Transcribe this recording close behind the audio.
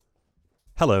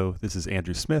Hello, this is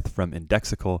Andrew Smith from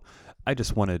Indexical. I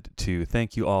just wanted to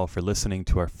thank you all for listening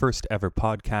to our first ever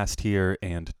podcast here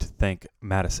and to thank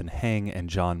Madison Hang and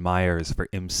John Myers for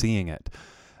emceeing it.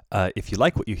 If you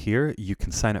like what you hear, you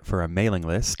can sign up for our mailing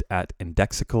list at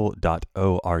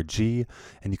indexical.org,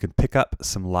 and you can pick up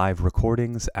some live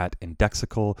recordings at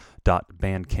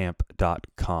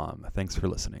indexical.bandcamp.com. Thanks for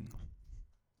listening.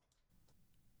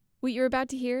 What you're about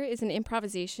to hear is an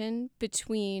improvisation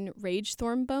between Rage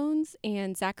Thornbones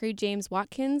and Zachary James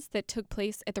Watkins that took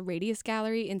place at the Radius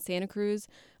Gallery in Santa Cruz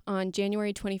on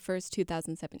January 21st,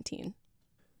 2017.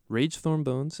 Rage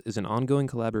Thornbones is an ongoing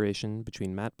collaboration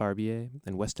between Matt Barbier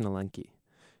and Weston Alenki.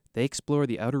 They explore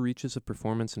the outer reaches of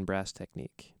performance and brass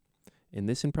technique. In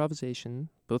this improvisation,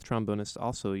 both trombonists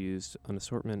also used an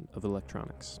assortment of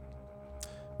electronics.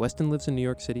 Weston lives in New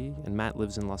York City and Matt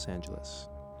lives in Los Angeles.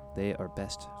 They are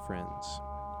best friends.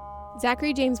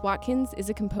 Zachary James Watkins is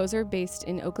a composer based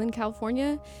in Oakland,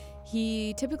 California.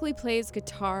 He typically plays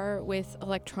guitar with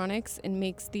electronics and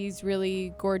makes these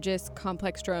really gorgeous,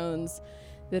 complex drones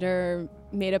that are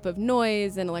made up of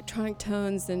noise and electronic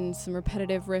tones and some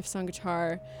repetitive riffs on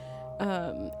guitar.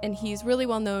 And he's really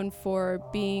well known for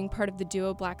being part of the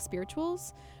duo Black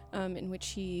Spirituals, in which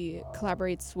he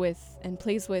collaborates with and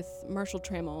plays with Marshall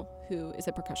Trammell, who is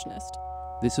a percussionist.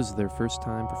 This is their first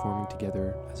time performing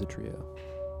together as a trio.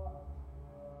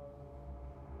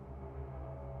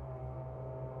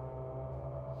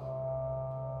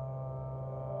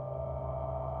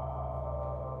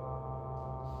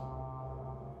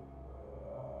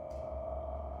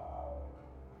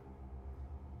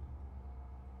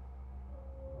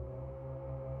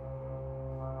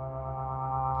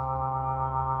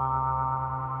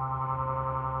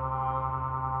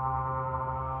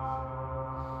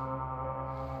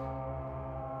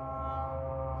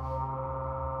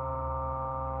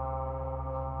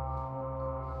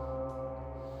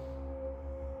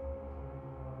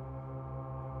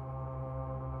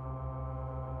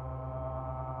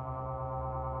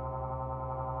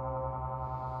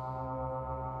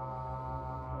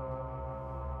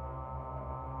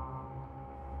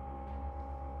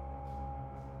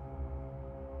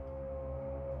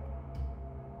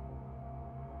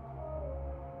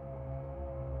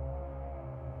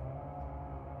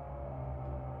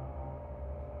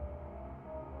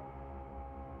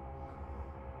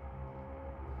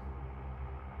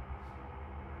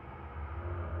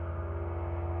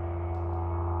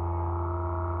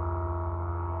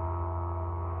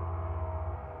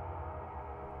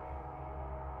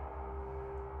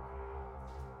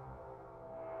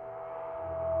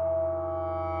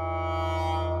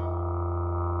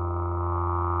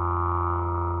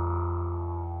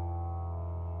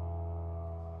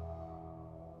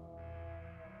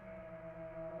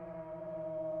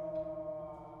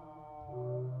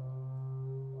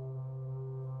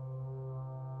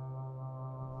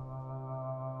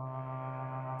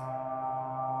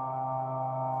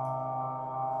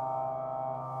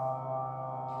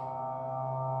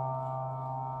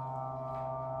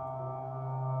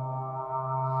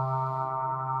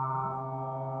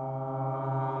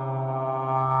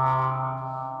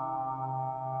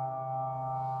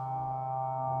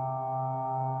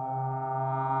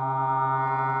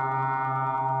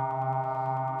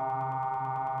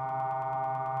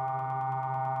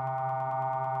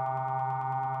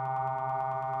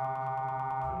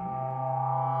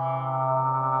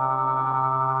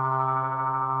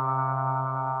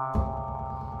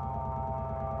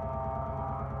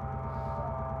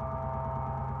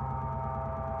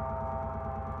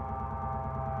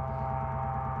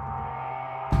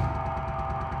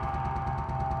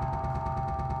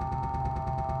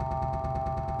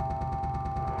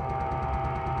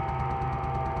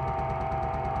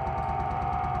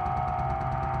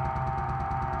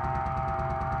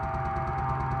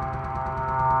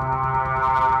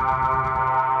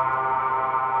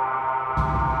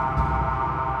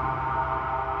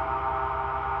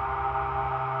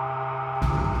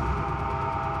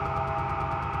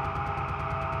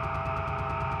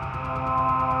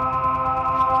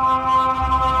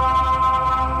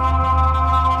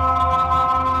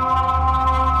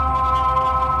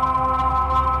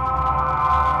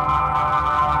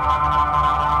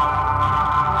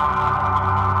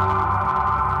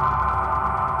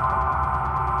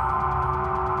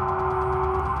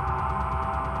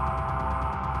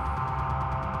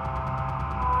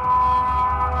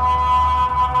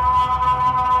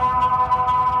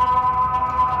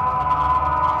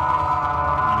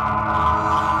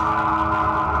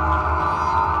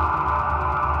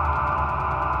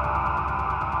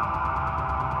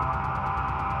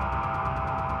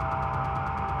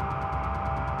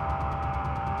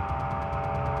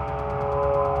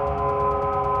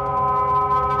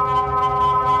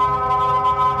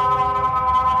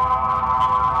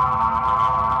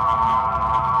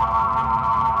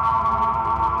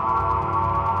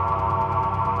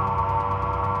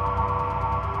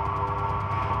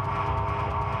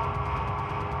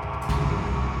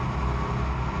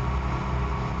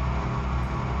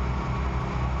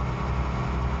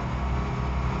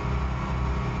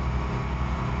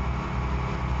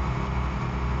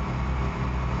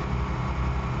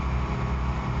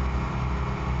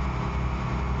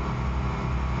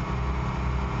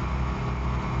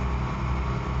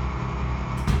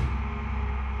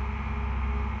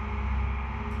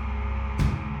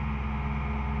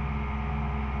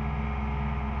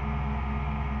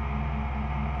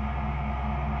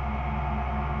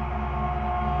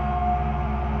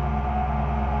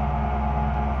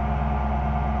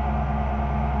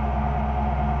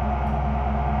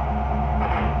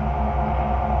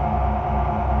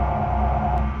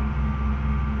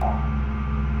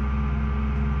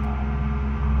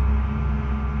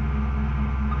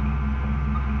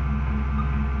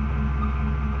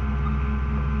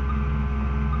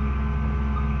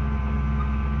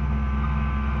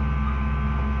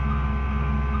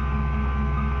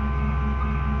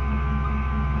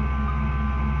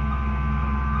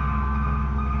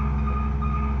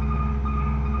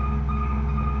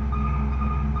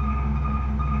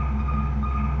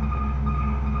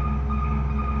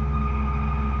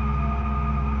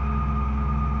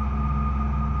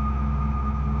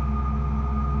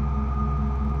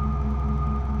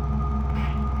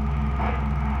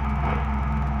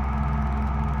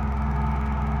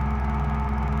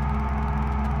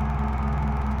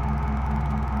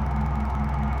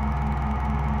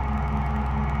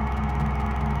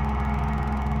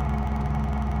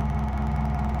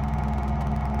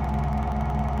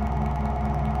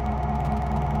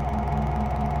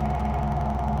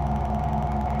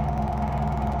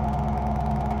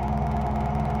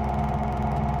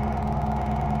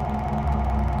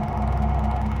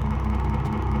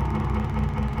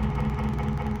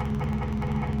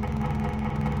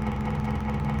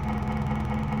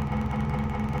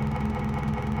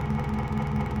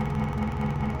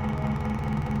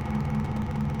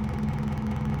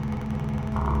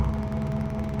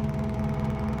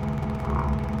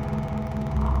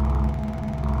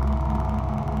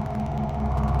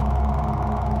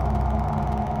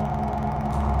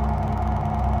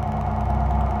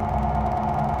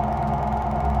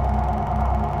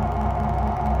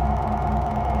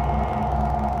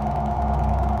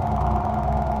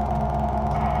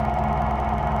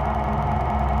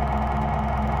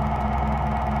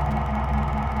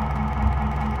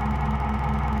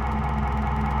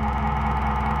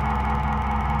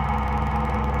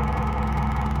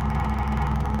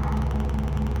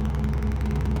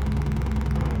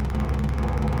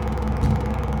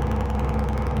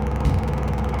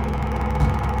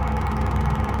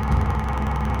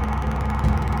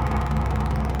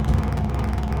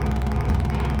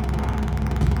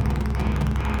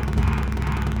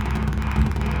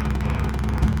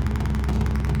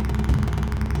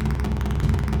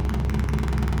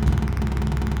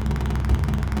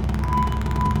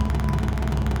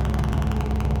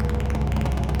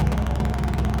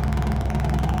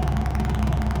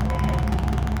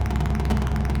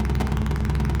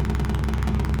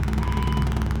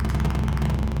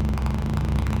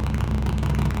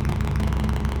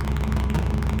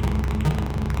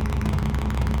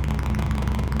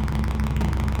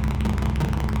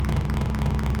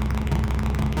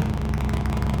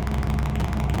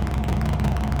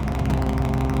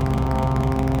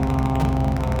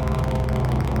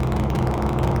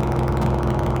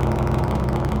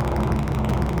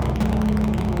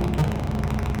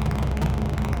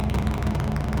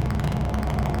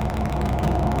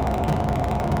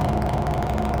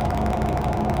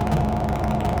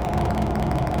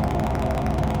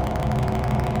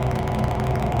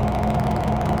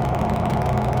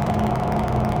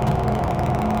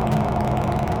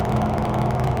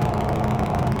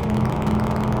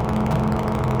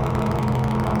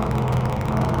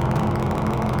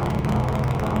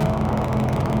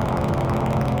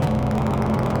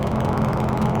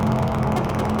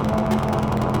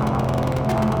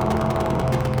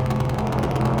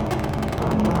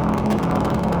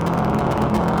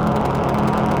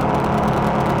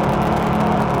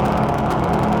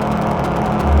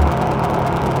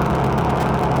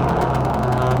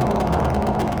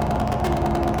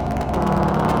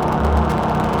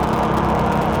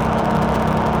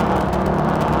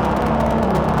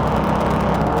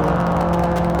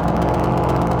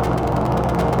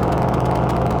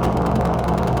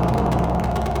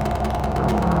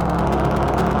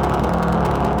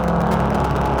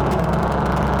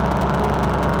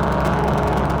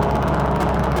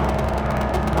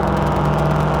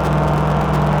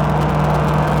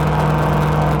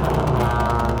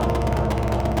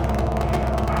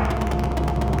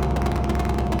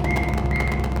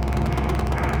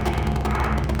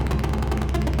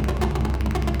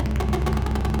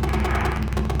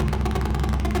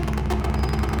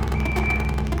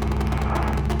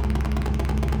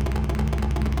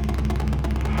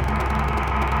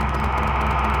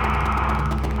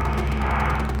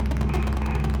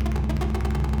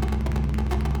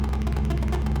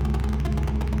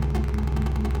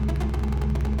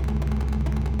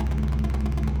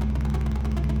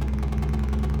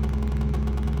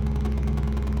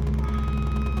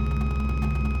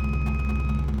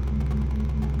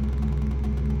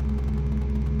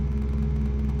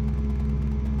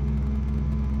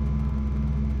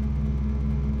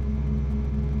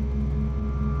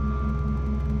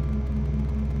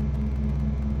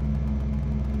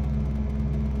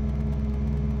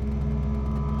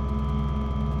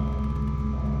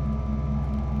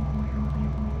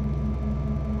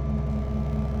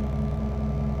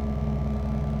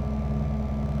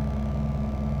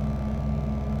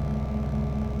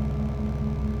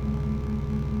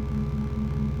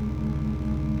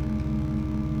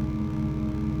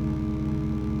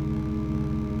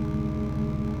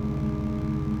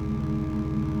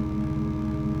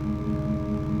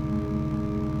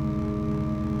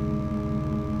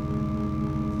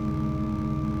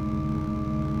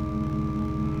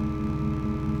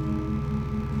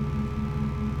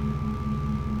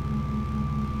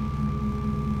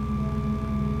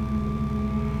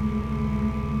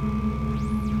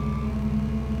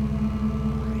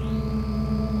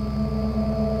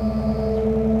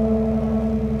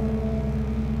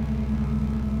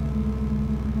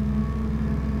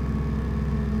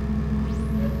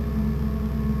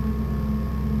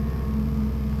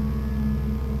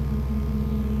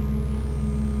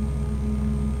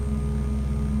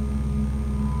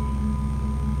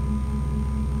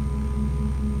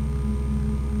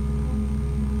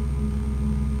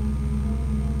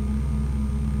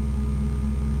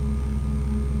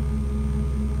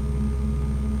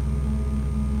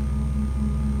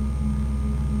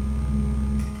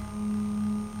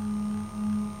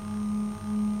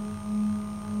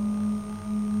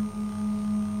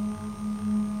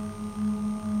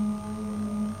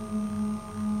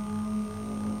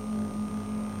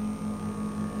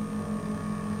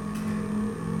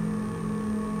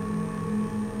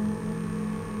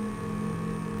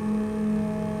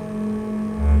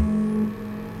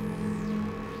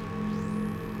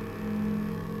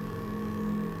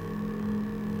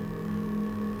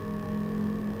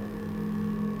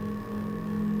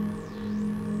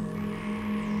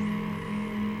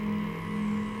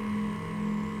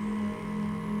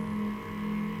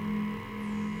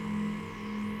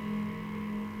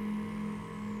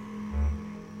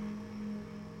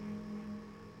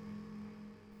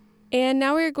 And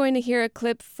now we're going to hear a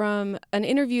clip from an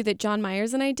interview that John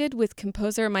Myers and I did with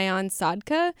composer Mayan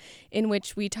Sadka, in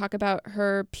which we talk about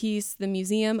her piece, The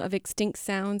Museum of Extinct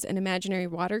Sounds and Imaginary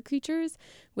Water Creatures,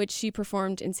 which she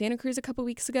performed in Santa Cruz a couple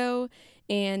weeks ago.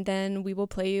 And then we will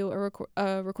play you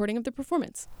a recording of the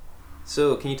performance.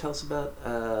 So can you tell us about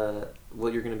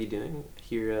what you're going to be doing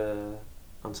here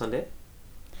on Sunday?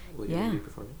 What you're going to be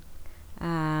performing?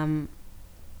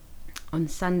 On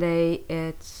Sunday,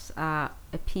 it's a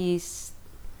piece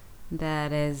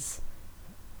that is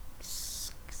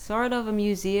sort of a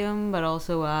museum, but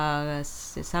also a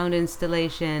sound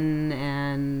installation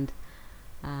and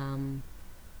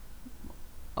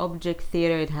object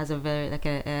theater. It has a very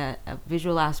a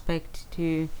visual aspect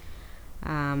to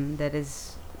that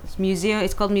is museum.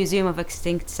 It's called Museum of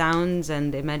Extinct Sounds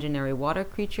and Imaginary Water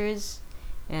Creatures,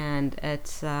 and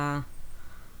it's.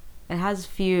 It has a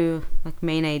few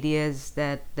main ideas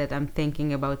that I'm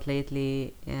thinking about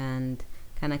lately, and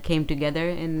kind of came together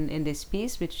in this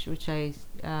piece, which I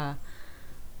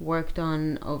worked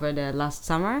on over the last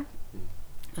summer.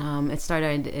 It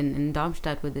started in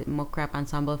Darmstadt with the Mokrap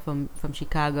Ensemble from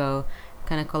Chicago.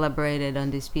 Kind of collaborated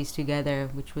on this piece together,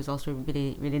 which was also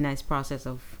really nice process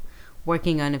of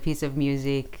working on a piece of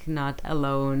music, not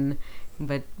alone,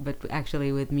 but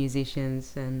actually with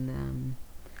musicians and.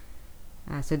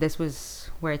 So this was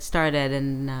where it started,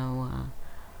 and now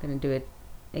gonna do it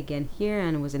again here,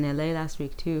 and it was in LA last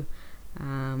week too.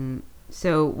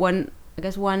 So one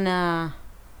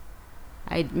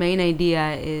main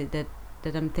idea is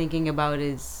that I'm thinking about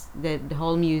is the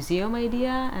whole museum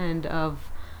idea, and of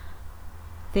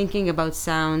thinking about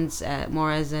sounds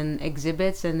more as an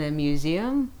exhibits in a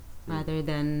museum rather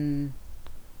than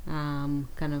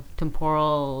kind of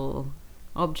temporal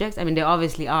objects. I mean, they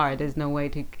obviously are. There's no way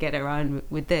to get around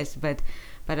with this, but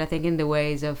I think in the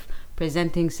ways of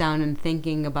presenting sound and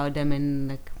thinking about them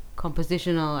in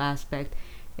compositional aspect,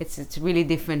 it's a really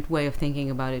different way of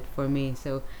thinking about it for me.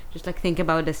 So just think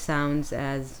about the sounds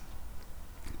as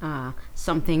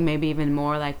something maybe even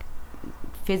more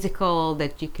physical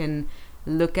that you can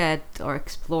look at or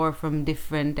explore from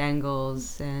different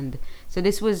angles. And so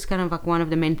this was kind of one of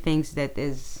the main things that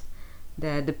is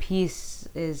the piece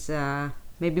is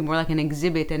maybe more like an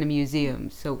exhibit in a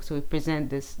museum. So we present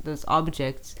those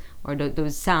objects or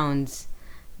those sounds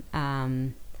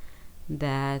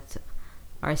that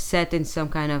are set in some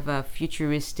kind of a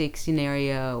futuristic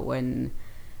scenario when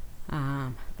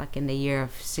in the year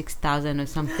of 6,000 or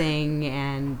something,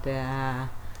 and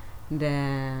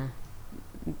the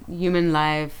human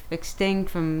life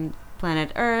extinct from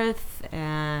planet Earth,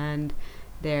 and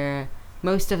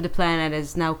most of the planet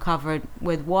is now covered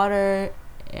with water,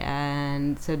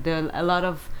 and so a lot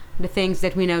of the things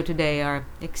that we know today are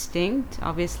extinct,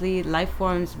 obviously life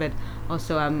forms, but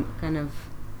also I'm kind of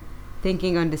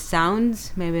thinking on the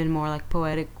sounds, maybe in a more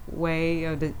poetic way,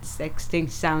 of the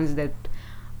extinct sounds that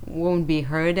won't be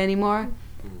heard anymore.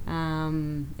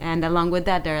 And along with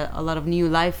that, there are a lot of new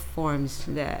life forms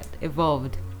that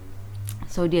evolved.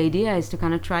 So the idea is to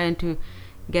kind of try and to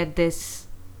get this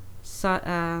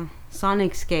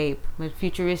sonicscape, with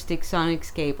futuristic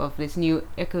sonicscape of this new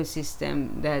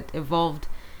ecosystem that evolved,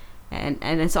 and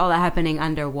it's all happening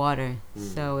underwater.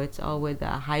 So it's all with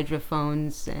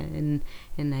hydrophones in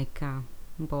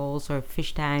bowls or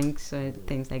fish tanks or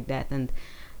things like that, and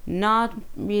not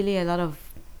really a lot of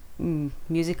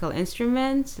musical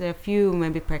instruments. There are a few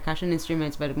maybe percussion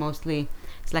instruments, but mostly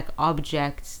it's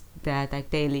objects that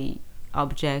daily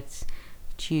objects,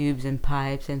 tubes and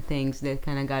pipes and things that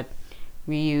kind of got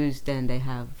reused, and they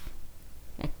have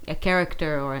a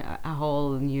character or a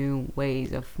whole new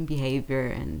ways of behavior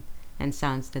and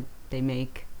sounds that they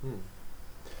make.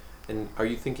 And are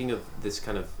you thinking of this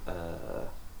kind of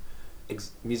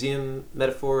museum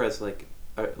metaphor as like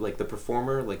the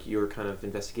performer, you're kind of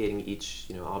investigating each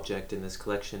object in this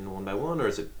collection one by one, or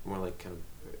is it more kind of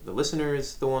the listener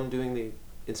is the one doing the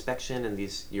inspection and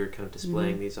you're kind of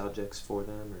displaying these objects for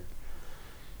them?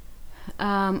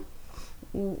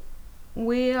 Or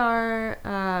we are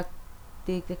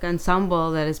the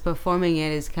ensemble that is performing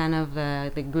it is kind of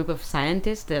the group of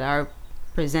scientists that are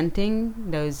presenting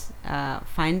those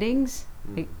findings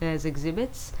as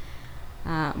exhibits.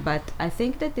 But I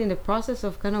think that in the process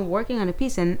of kind of working on a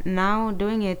piece and now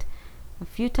doing it a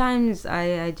few times,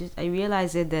 I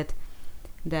realized that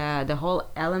the whole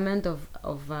element of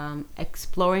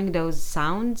exploring those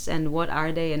sounds and what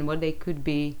are they and what they could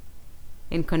be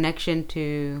in connection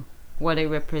to what they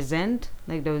represent,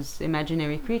 those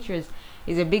imaginary creatures,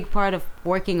 is a big part of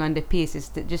working on the piece. It's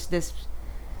just this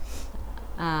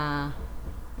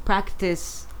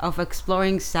practice of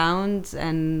exploring sounds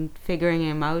and figuring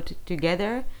them out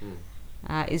together.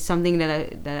 is something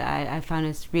that I found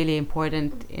is really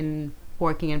important in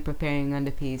working and preparing on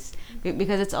the piece,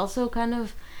 because it's also kind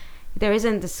of, there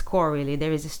isn't a score really,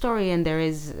 there is a story and there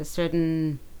is a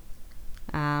certain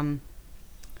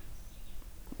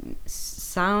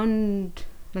sound,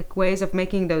 like ways of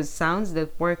making those sounds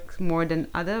that work more than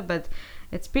other, but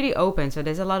it's pretty open, so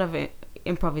there's a lot of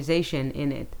improvisation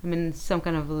in it. I mean, some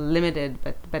kind of limited,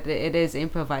 but it is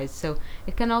improvised, so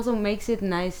it can also makes it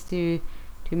nice to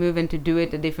move and to do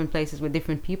it at different places with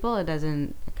different people. It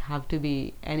doesn't have to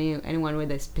be anyone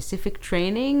with a specific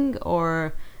training,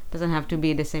 or doesn't have to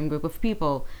be the same group of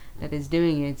people that is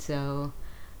doing it. So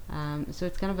so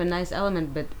it's kind of a nice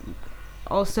element, but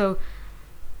also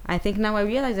I think now I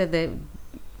realize that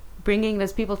bringing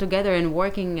those people together and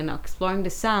working and exploring the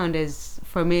sound is,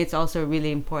 for me, it's also a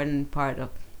really important part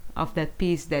of that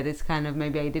piece, that is kind of,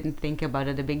 maybe I didn't think about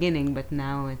at the beginning, but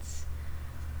now it's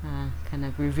kind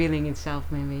of revealing itself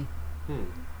maybe.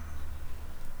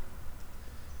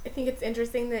 I think it's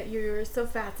interesting that you're so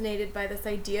fascinated by this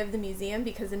idea of the museum,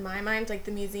 because in my mind, like,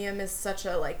 the museum is such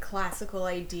a like classical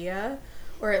idea,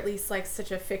 or at least like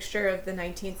such a fixture of the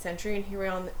 19th century, and here we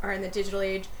are in the digital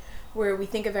age, where we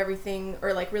think of everything,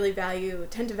 or like really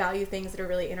tend to value things that are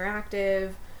really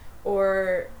interactive,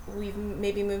 or we've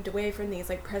maybe moved away from these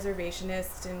like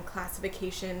preservationist and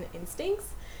classification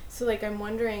instincts. So like, I'm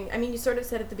wondering, I mean, you sort of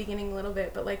said at the beginning a little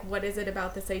bit, but like, what is it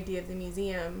about this idea of the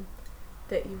museum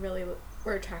that you really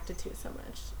were attracted to so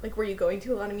much? Like, were you going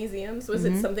to a lot of museums? Was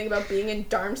it something about being in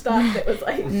Darmstadt that was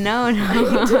like, no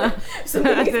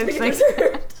something needs to be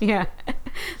preserved? Yeah,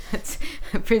 let's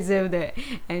preserve the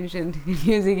ancient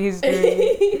music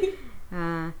history.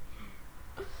 No,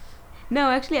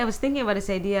 actually, I was thinking about this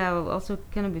idea also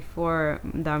kind of before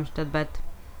Darmstadt, but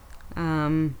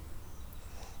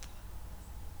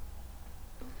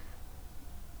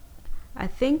I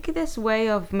think this way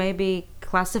of maybe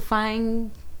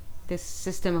classifying, this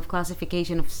system of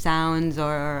classification of sounds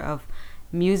or of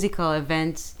musical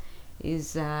events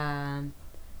is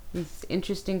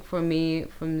interesting for me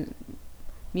from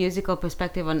musical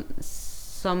perspective on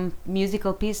some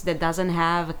musical piece that doesn't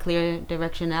have a clear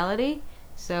directionality.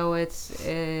 So it's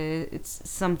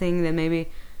something that maybe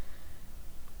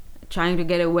trying to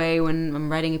get away when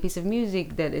I'm writing a piece of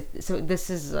music, so this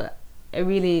is a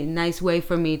really nice way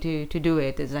for me to do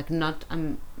it. It's like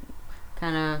I'm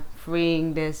kind of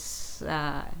freeing this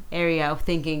area of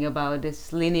thinking about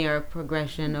this linear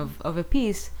progression of a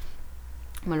piece,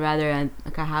 but rather I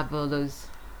have all those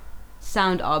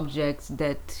sound objects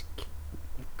that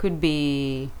could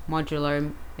be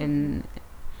modular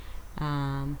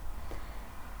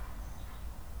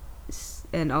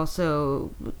and also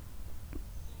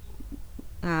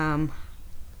I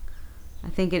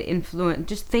think it influenced,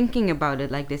 just thinking about it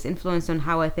like this, influence on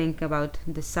how I think about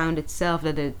the sound itself,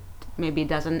 that it maybe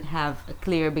doesn't have a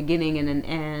clear beginning and an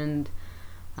end,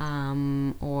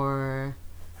 or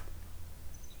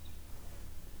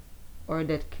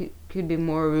that could be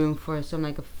more room for some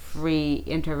like a free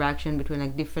interaction between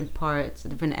like different parts,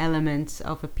 different elements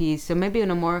of a piece. So maybe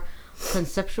in a more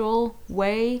conceptual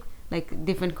way, like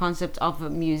different concepts of a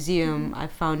museum, I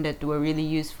found that were really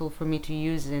useful for me to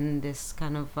use in this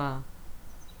kind of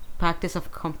practice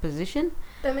of composition.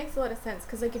 That makes a lot of sense,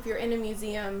 because like if you're in a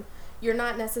museum, you're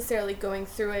not necessarily going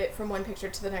through it from one picture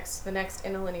to the next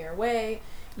in a linear way.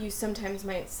 You sometimes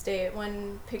might stay at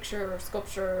one picture or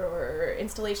sculpture or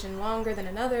installation longer than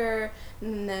another,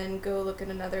 and then go look at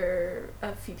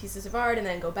a few pieces of art, and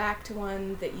then go back to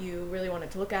one that you really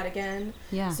wanted to look at again.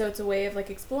 Yeah. So it's a way of like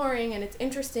exploring, and it's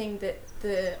interesting that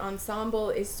the ensemble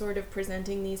is sort of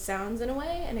presenting these sounds in a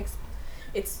way, and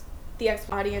it's the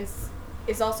audience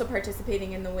is also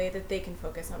participating in the way that they can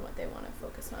focus on what they want to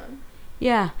focus on.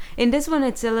 Yeah, in this one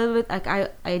it's a little bit like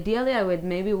ideally I would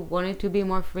maybe want it to be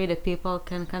more free, that people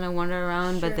can kind of wander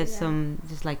around, but there's some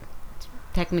just like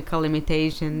technical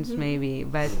limitations maybe,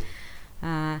 but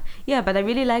but I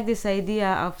really like this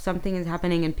idea of something is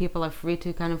happening and people are free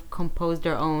to kind of compose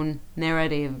their own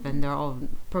narrative and their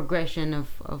own progression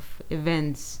of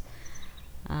events.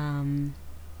 Sounds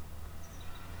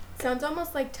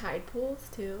almost like tide pools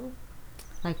too.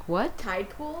 Like what?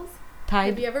 Tide pools?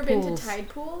 Have you ever been to tide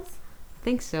pools? I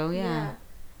think so, yeah.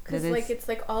 Because like it's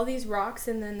like all these rocks,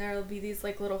 and then there'll be these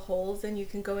like little holes, and you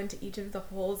can go into each of the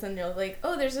holes, and they're like,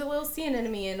 oh, there's a little sea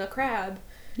anemone and a crab.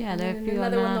 Yeah, and there then are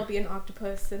another one there'll be an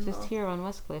octopus. And just here on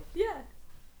Westcliff. Yeah.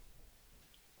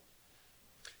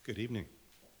 Good evening.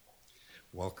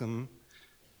 Welcome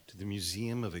to the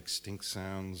Museum of Extinct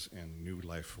Sounds and New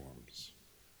Life Forms.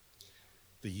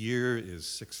 The year is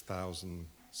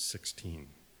 6016.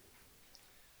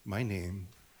 My name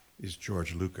is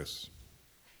George Lucas.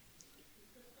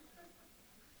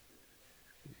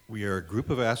 We are a group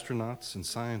of astronauts and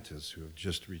scientists who have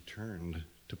just returned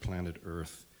to planet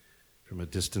Earth from a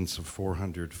distance of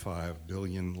 405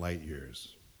 billion light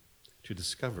years to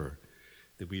discover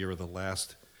that we are the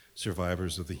last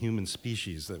survivors of the human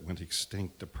species that went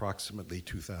extinct approximately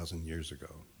 2,000 years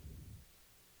ago.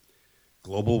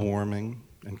 Global warming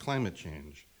and climate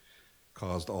change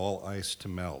caused all ice to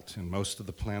melt and most of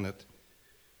the planet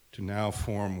to now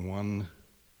form one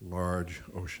large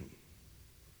ocean.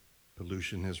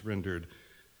 Pollution has rendered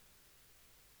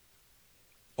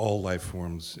all life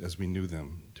forms as we knew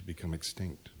them to become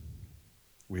extinct.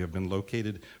 We have been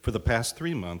located for the past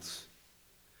 3 months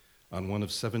on one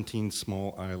of 17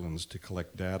 small islands to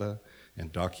collect data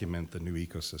and document the new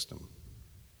ecosystem.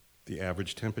 The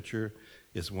average temperature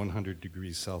is 100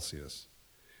 degrees Celsius,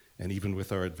 and even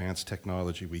with our advanced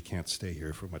technology, we can't stay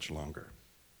here for much longer.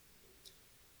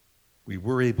 We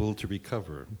were able to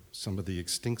recover some of the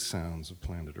extinct sounds of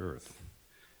planet Earth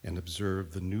and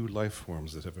observe the new life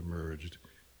forms that have emerged,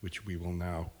 which we will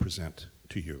now present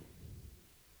to you.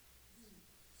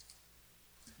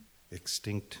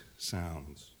 Extinct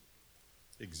sounds.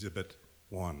 Exhibit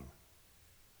 1.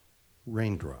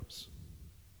 Raindrops.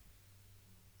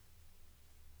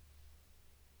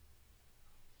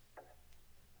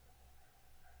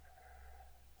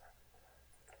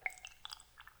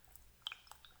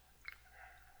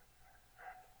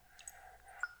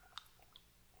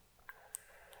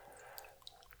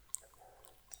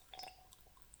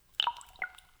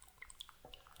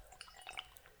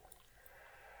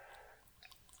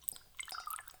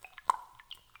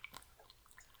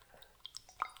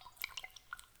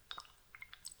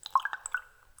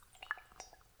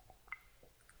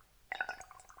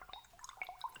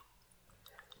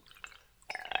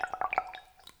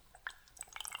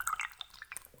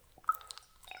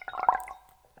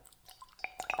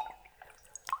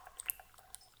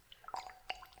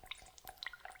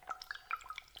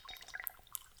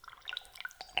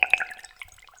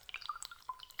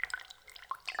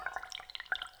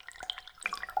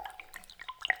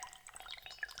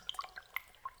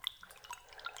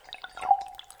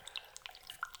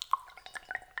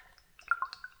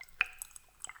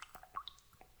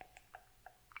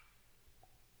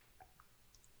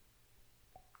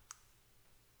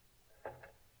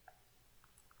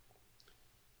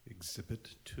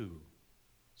 Exhibit 2,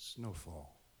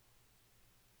 Snowfall.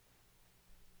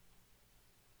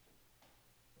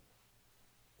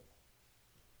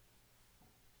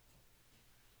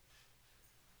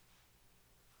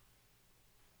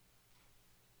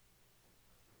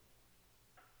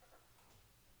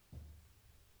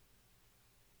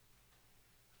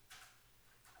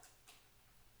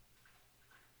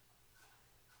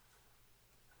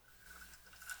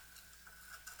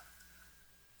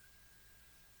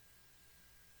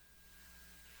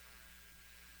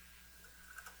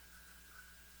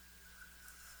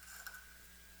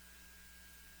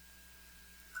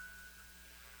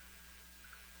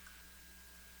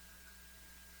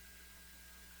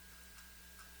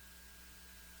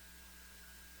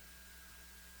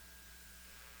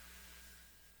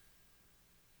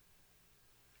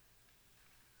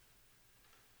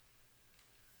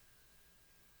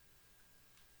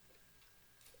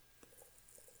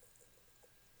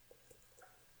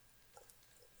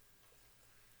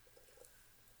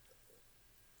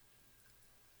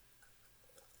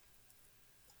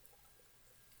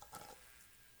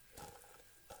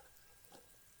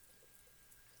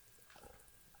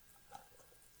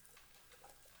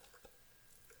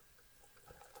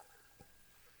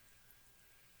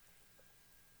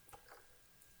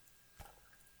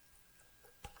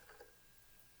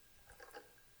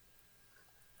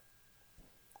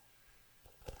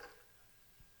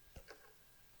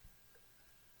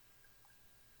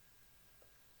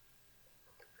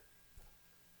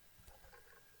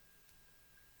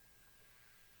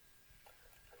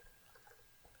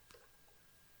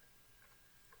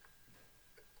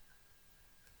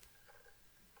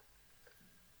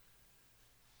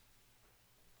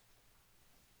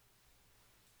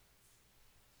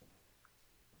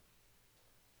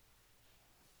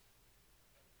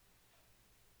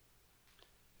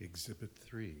 Exhibit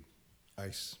 3,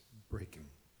 Ice Breaking.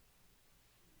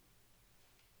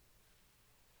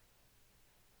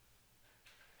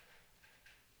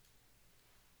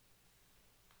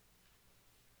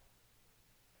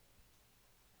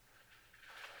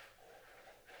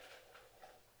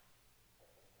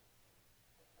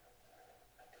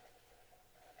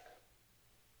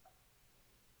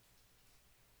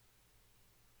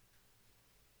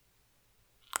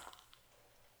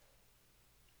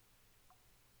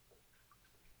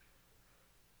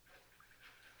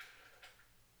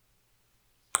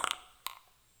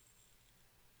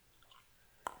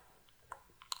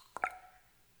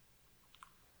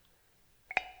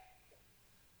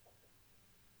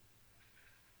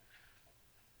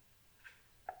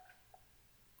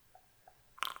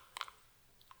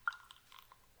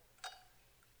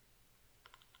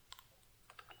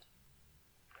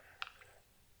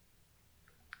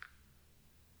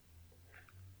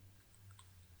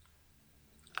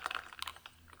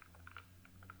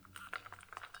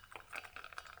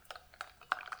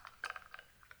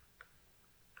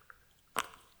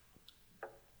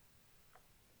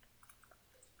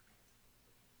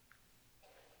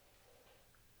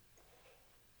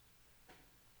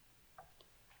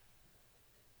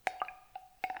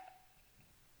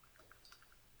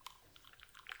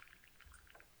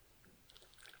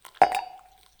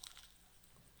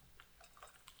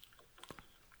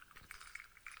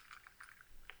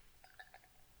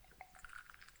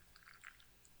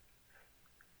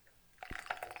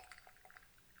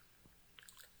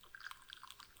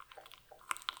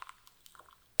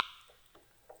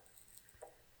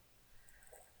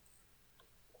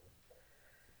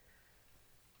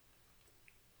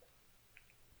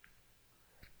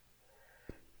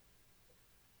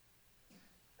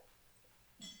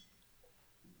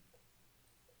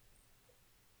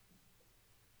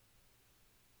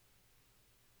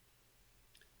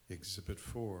 Exhibit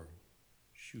 4,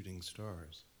 Shooting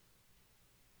Stars.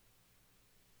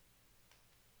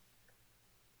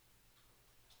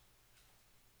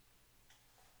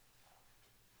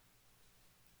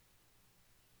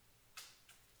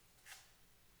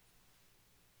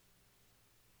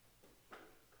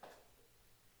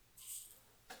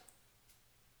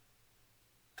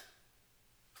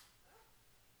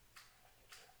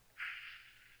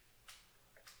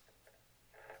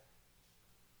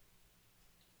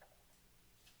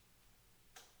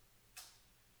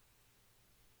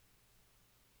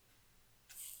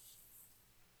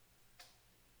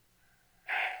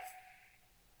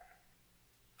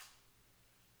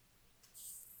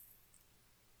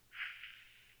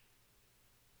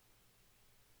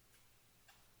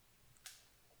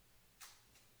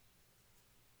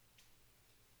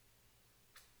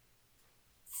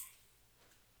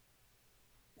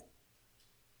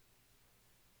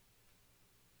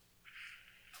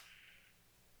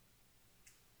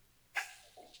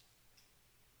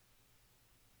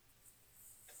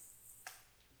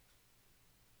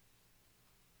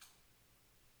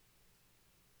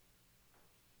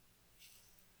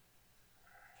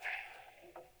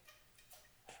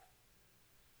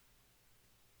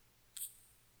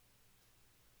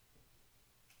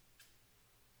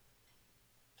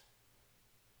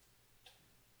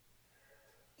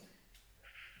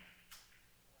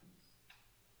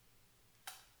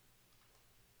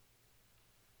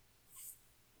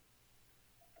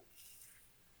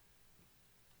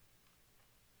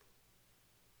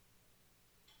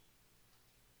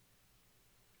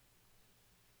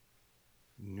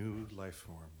 New life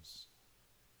forms.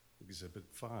 Exhibit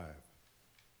 5,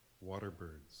 water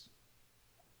birds.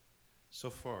 So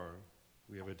far,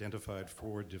 we have identified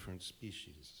 4 different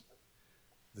species.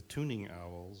 The tuning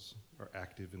owls are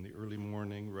active in the early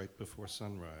morning, right before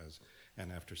sunrise,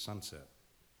 and after sunset,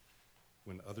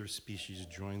 when other species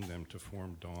join them to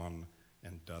form dawn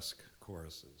and dusk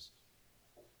choruses.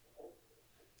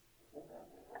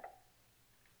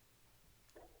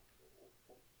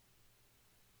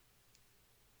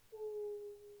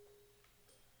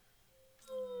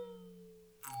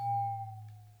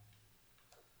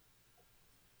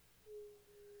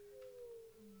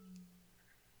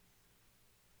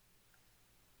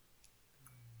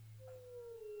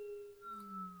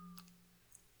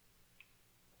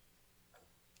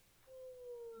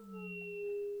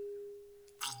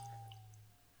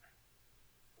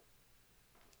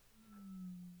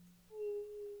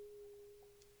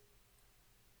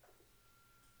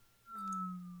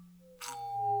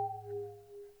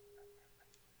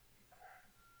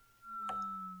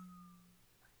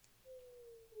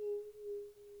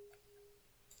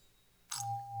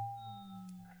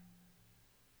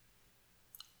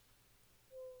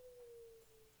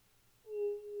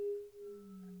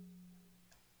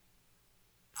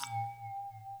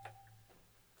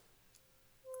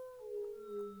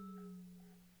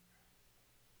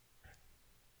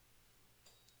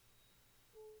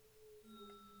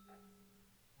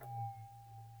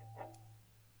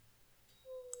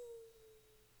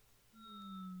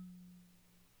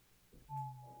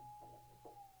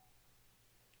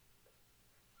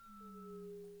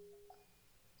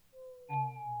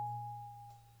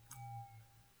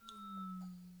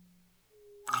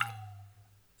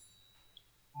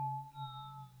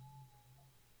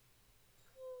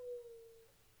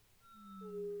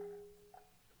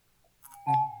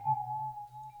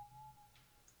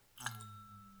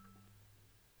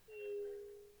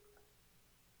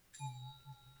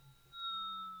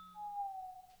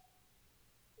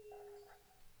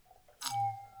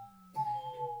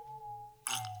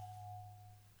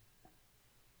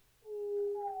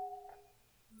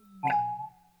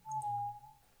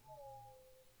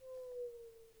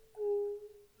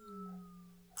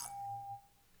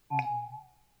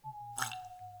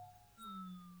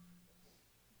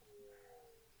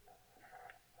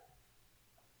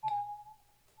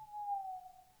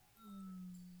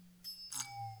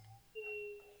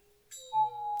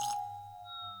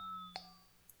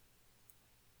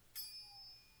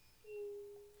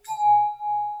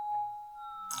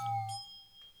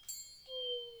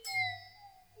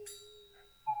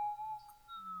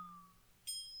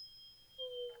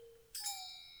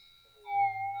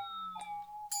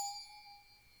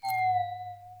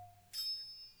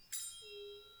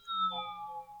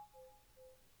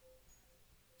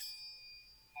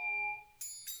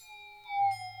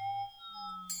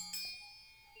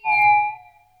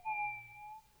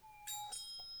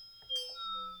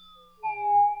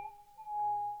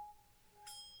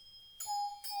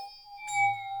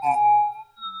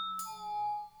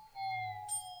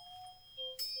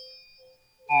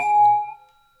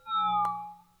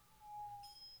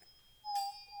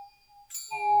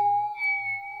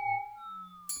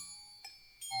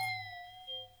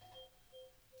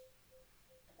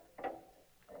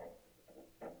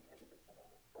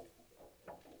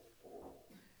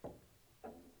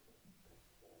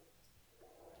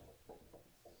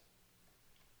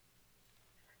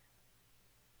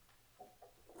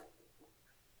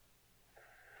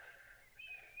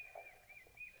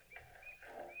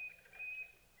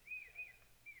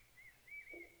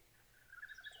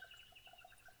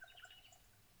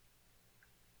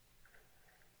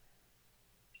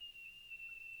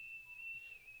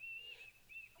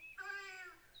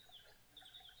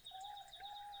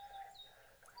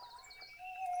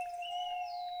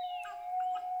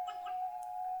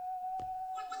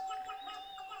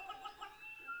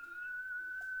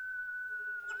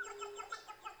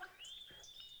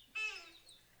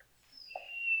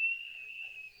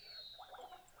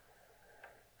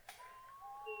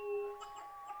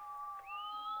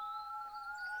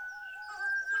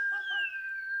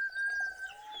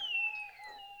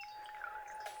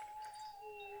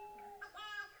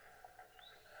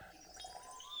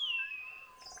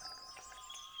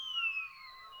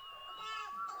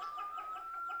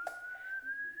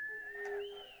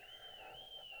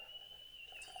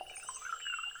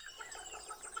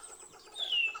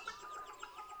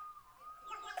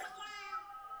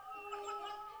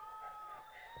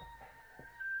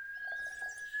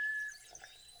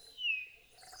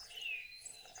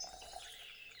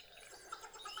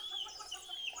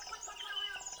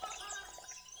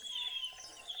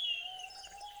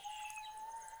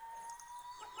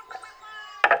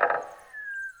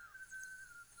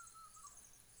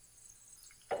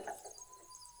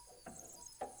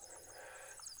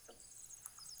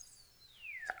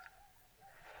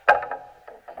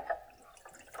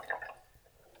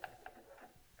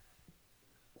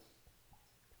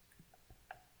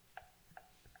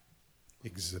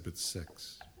 Exhibit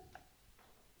 6,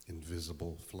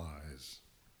 invisible flies.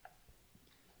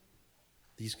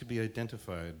 These could be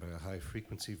identified by a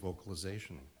high-frequency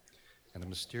vocalization and a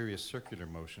mysterious circular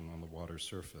motion on the water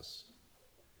surface.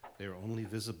 They are only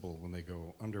visible when they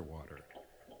go underwater.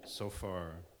 So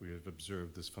far, we have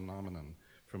observed this phenomenon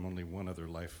from only one other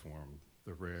life form,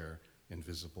 the rare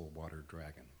invisible water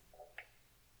dragon.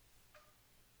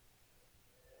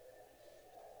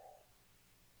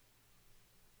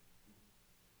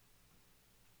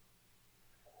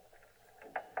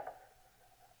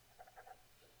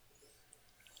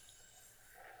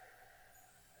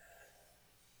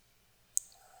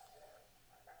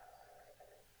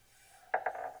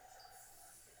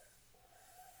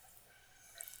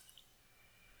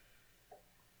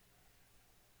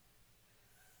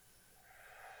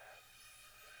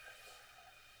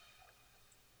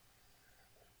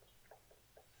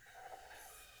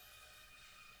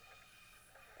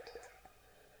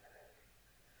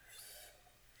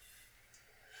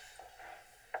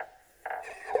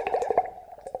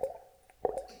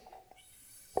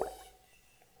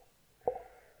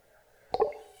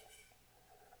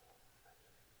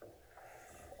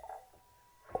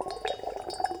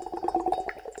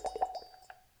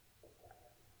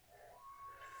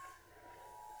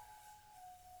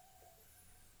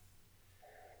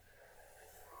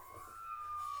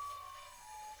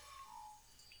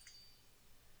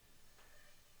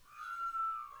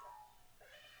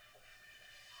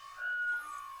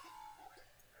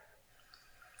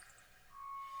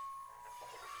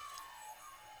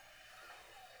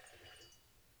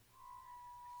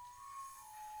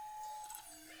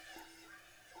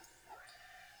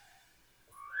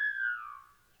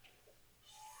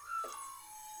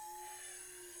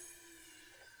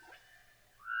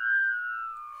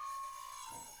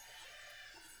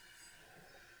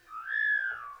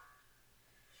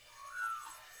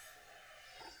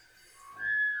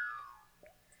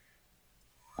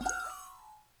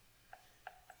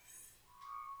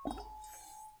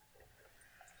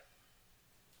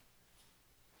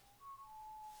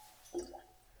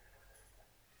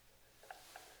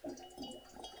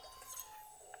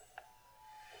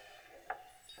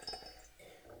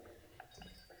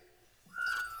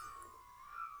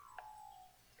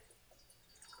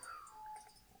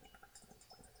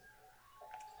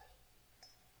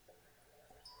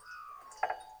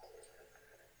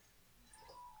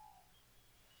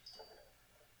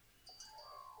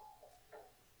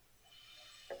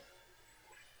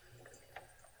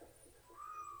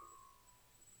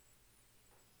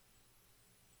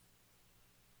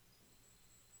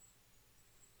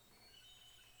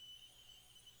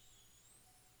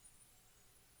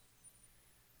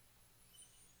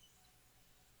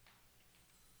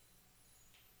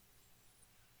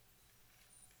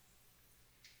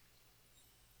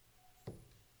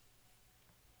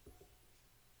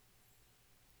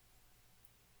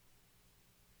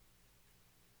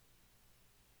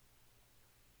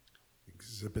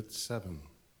 Exhibit 7,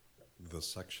 the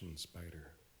suction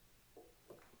spider.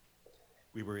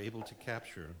 We were able to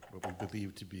capture what we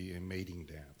believe to be a mating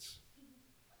dance.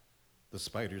 The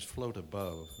spiders float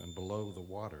above and below the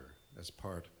water as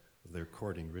part of their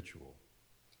courting ritual.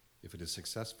 If it is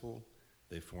successful,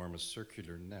 they form a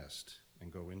circular nest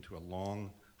and go into a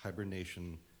long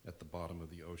hibernation at the bottom of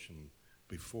the ocean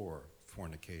before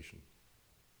fornication.